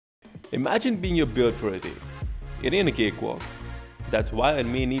Imagine being your beard for a day. It ain't a cakewalk. That's why it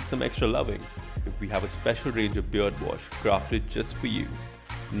may need some extra loving. We have a special range of beard wash crafted just for you.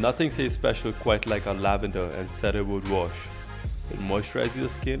 Nothing says special quite like our lavender and cedar wood wash. It moisturizes your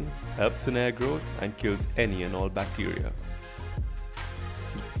skin, helps in hair growth, and kills any and all bacteria.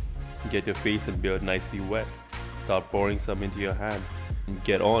 Get your face and beard nicely wet. Start pouring some into your hand. And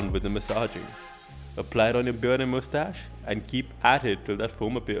get on with the massaging. Apply it on your beard and mustache and keep at it till that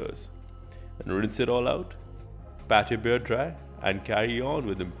foam appears. And rinse it all out. Pat your beard dry and carry on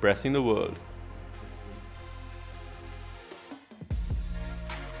with impressing the world.